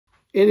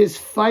It is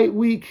fight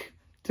week.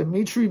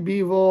 Dimitri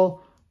Bivol,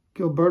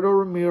 Gilberto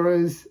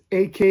Ramirez,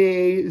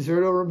 a.k.a.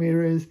 Zerto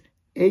Ramirez,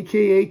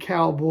 a.k.a.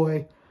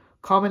 Cowboy,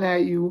 coming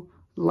at you,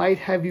 light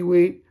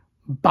heavyweight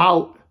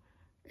bout.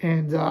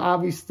 And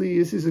obviously,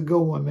 this is a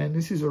good one, man.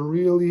 This is a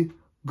really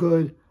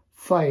good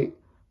fight.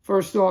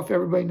 First off,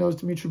 everybody knows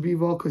Dimitri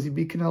Bivol because he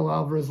beat Canelo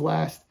Alvarez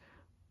last.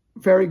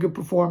 Very good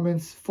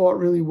performance, fought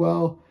really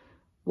well,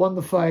 won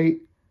the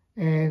fight.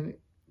 And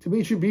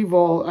Dimitri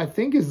Bivol, I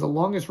think, is the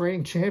longest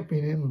reigning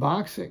champion in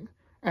boxing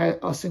at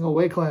a single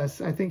weight class.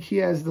 I think he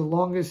has the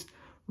longest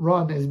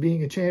run as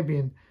being a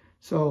champion.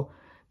 So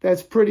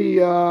that's pretty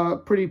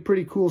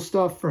cool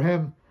stuff for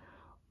him.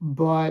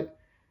 But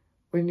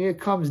when it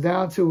comes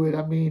down to it,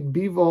 I mean,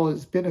 Bivol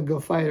has been a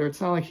good fighter. It's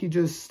not like he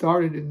just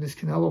started in this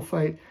Canelo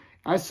fight.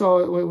 I saw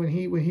it when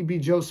he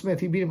beat Joe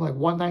Smith. He beat him like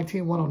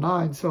 119,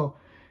 109. So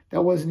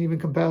that wasn't even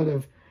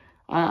competitive.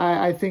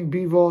 I think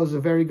Bivol is a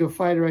very good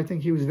fighter. I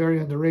think he was very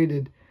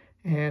underrated.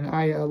 And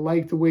I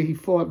like the way he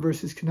fought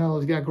versus Canelo.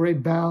 He's got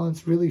great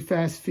balance, really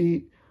fast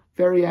feet,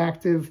 very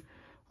active,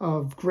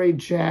 great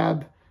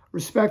jab,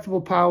 respectable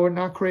power,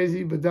 not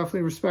crazy, but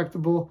definitely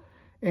respectable.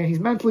 And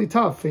he's mentally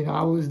tough. You know,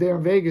 I was there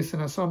in Vegas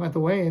and I saw him at the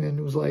weigh-in, and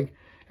it was like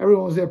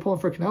everyone was there pulling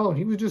for Canelo, and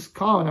he was just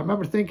calm. And I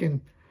remember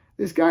thinking,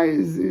 this guy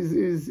is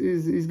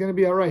going to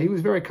be all right. He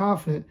was very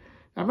confident.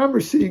 I remember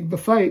seeing the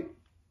fight,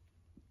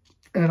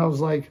 and I was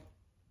like,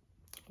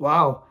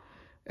 wow.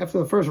 After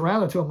the first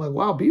round or two, I'm like,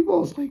 wow,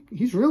 Bivol's like,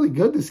 he's really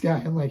good, this guy.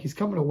 And like, he's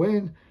coming to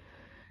win.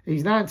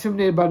 He's not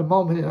intimidated by the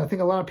moment. And I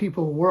think a lot of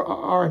people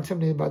are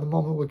intimidated by the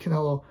moment with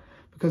Canelo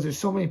because there's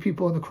so many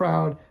people in the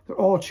crowd. They're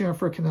all cheering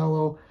for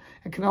Canelo.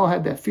 And Canelo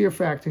had that fear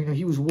factor. You know,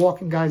 he was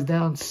walking guys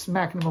down,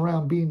 smacking them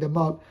around, beating them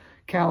up.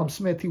 Callum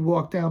Smith, he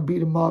walked down,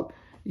 beat him up.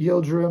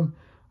 Yildirim,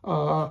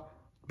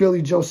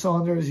 Billy Joe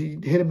Saunders, he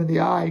hit him in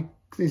the eye.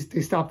 They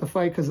stopped the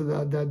fight because of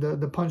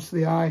the punch to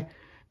the eye.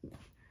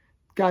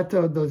 Got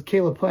the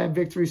Caleb Plant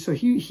victory. So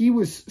he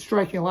was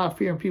striking a lot of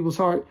fear in people's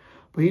heart,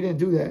 but he didn't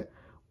do that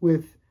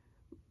with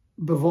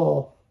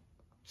Bivol.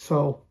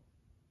 So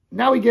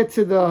now we get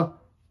to the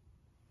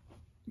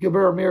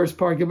Gilberto Ramirez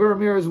part. Gilberto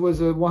Ramirez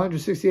was a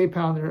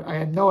 168-pounder. I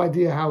have no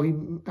idea how he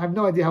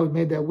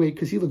made that weight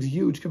because he looks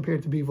huge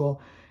compared to Bivol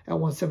at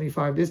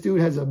 175. This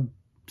dude has a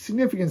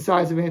significant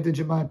size advantage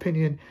in my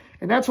opinion,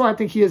 and that's why I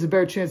think he has a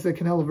better chance than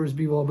Canelo versus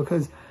Bivol,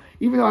 because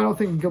even though I don't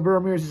think Gilberto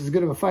Ramirez is as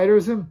good of a fighter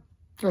as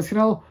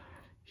Canelo,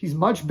 he's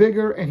much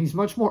bigger and he's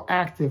much more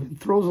active and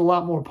throws a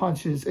lot more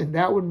punches, and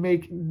that would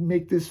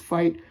make this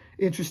fight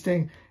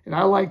interesting. And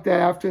I like that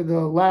after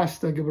the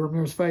last Gilberto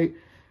Ramirez fight,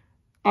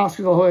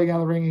 Oscar De La Hoya got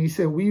in the ring and he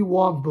said, "We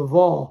want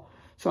Bivol."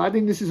 So I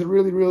think this is a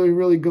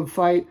really good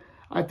fight.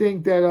 I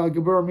think that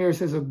Gilberto Ramirez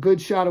has a good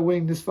shot of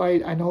winning this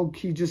fight. I know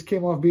he just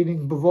came off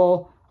beating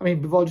Bivol. I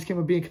mean, Bivol just came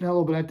off beating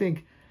Canelo, but I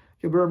think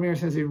Gilberto Ramirez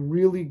has a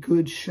really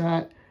good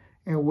shot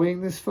at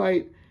winning this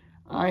fight.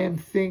 I am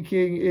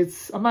thinking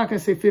I'm not going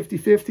to say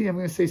 50-50. I'm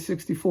going to say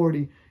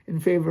 60-40 in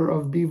favor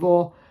of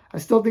Bivol. I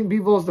still think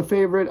Bivol is the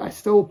favorite. I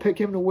still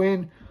pick him to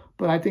win,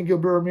 but I think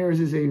Gilberto Ramirez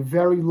is a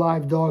very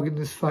live dog in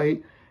this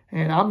fight.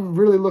 And I'm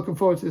really looking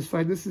forward to this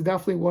fight. This is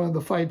definitely one of the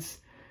fights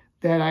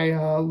that I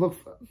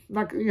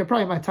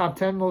probably my top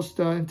 10 most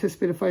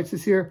anticipated fights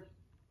this year.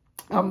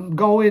 I'm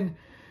going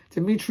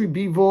Dimitri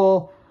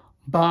Bivol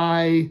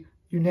by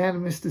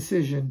unanimous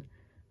decision.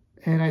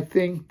 And I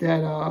think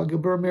that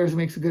Gilberto Ramirez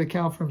makes a good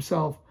account for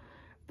himself.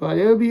 But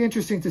it'll be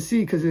interesting to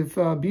see, because if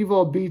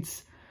Bivol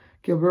beats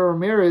Gilberto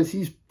Ramirez,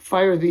 he's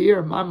fighter of the year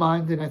in my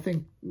mind. And I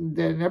think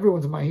that in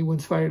everyone's mind, he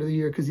wins fighter of the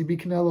year because he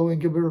beat Canelo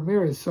and Gilberto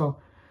Ramirez. So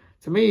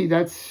to me,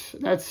 that's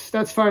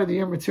fighter of the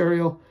year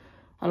material.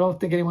 I don't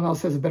think anyone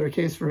else has a better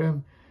case for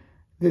him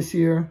this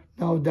year.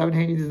 No, Devin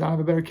Haney does not have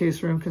a better case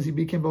for him because he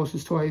beat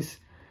Kambosos twice.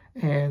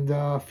 And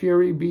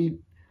Fury beat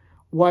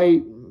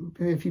White.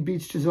 If he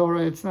beats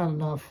Chisora, it's not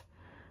enough.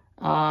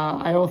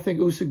 I don't think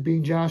Usyk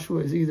beating Joshua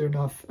is either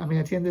enough. I mean,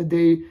 at the end of the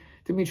day,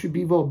 Dimitri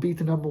Bivol beat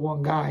the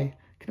 #1 guy,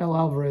 Canelo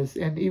Alvarez.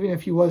 And even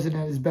if he wasn't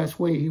at his best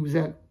weight, he was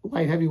at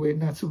light heavyweight,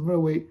 not super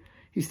middleweight,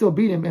 he still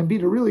beat him and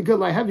beat a really good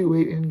light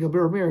heavyweight in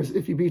Gilberto Ramirez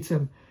if he beats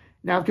him.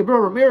 Now, if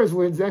Gilberto Ramirez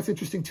wins, that's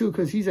interesting too,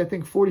 because he's, I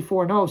think,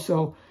 44-0.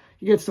 So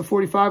he gets to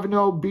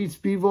 45-0, beats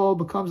Bivol,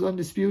 becomes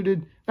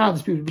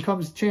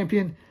becomes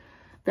champion.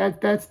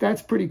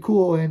 That's pretty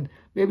cool. And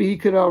maybe he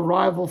could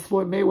rival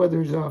Floyd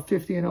Mayweather's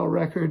 50-0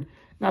 record.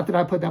 Not that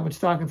I put that much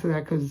stock into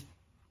that, because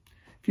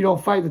if you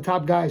don't fight the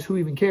top guys, who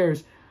even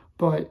cares?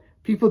 But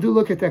people do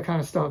look at that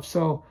kind of stuff.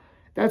 So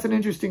that's an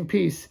interesting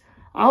piece.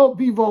 I hope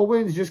Bivol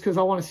wins just because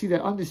I want to see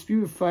that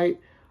undisputed fight.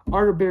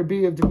 Artur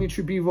Beterbiev of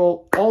Dimitri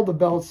Bivol, all the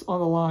belts on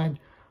the line.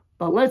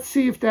 But let's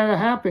see if that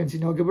happens. You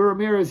know, Gilberto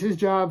Ramirez, his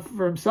job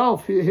for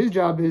himself, his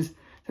job is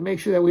to make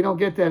sure that we don't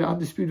get that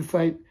undisputed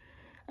fight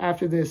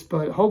after this.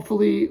 But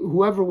hopefully,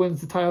 whoever wins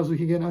the titles, we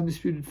can get an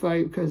undisputed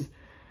fight, because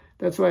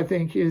that's what I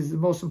think is the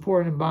most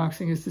important in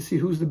boxing, is to see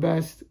who's the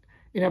best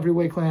in every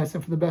weight class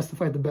and for the best to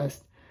fight the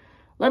best.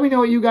 Let me know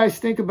what you guys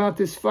think about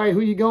this fight. Who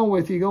you going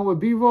with? Are you going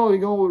with Bivol or are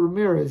you going with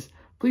Ramirez?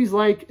 Please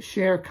like,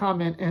 share,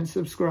 comment, and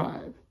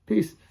subscribe.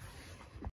 Peace.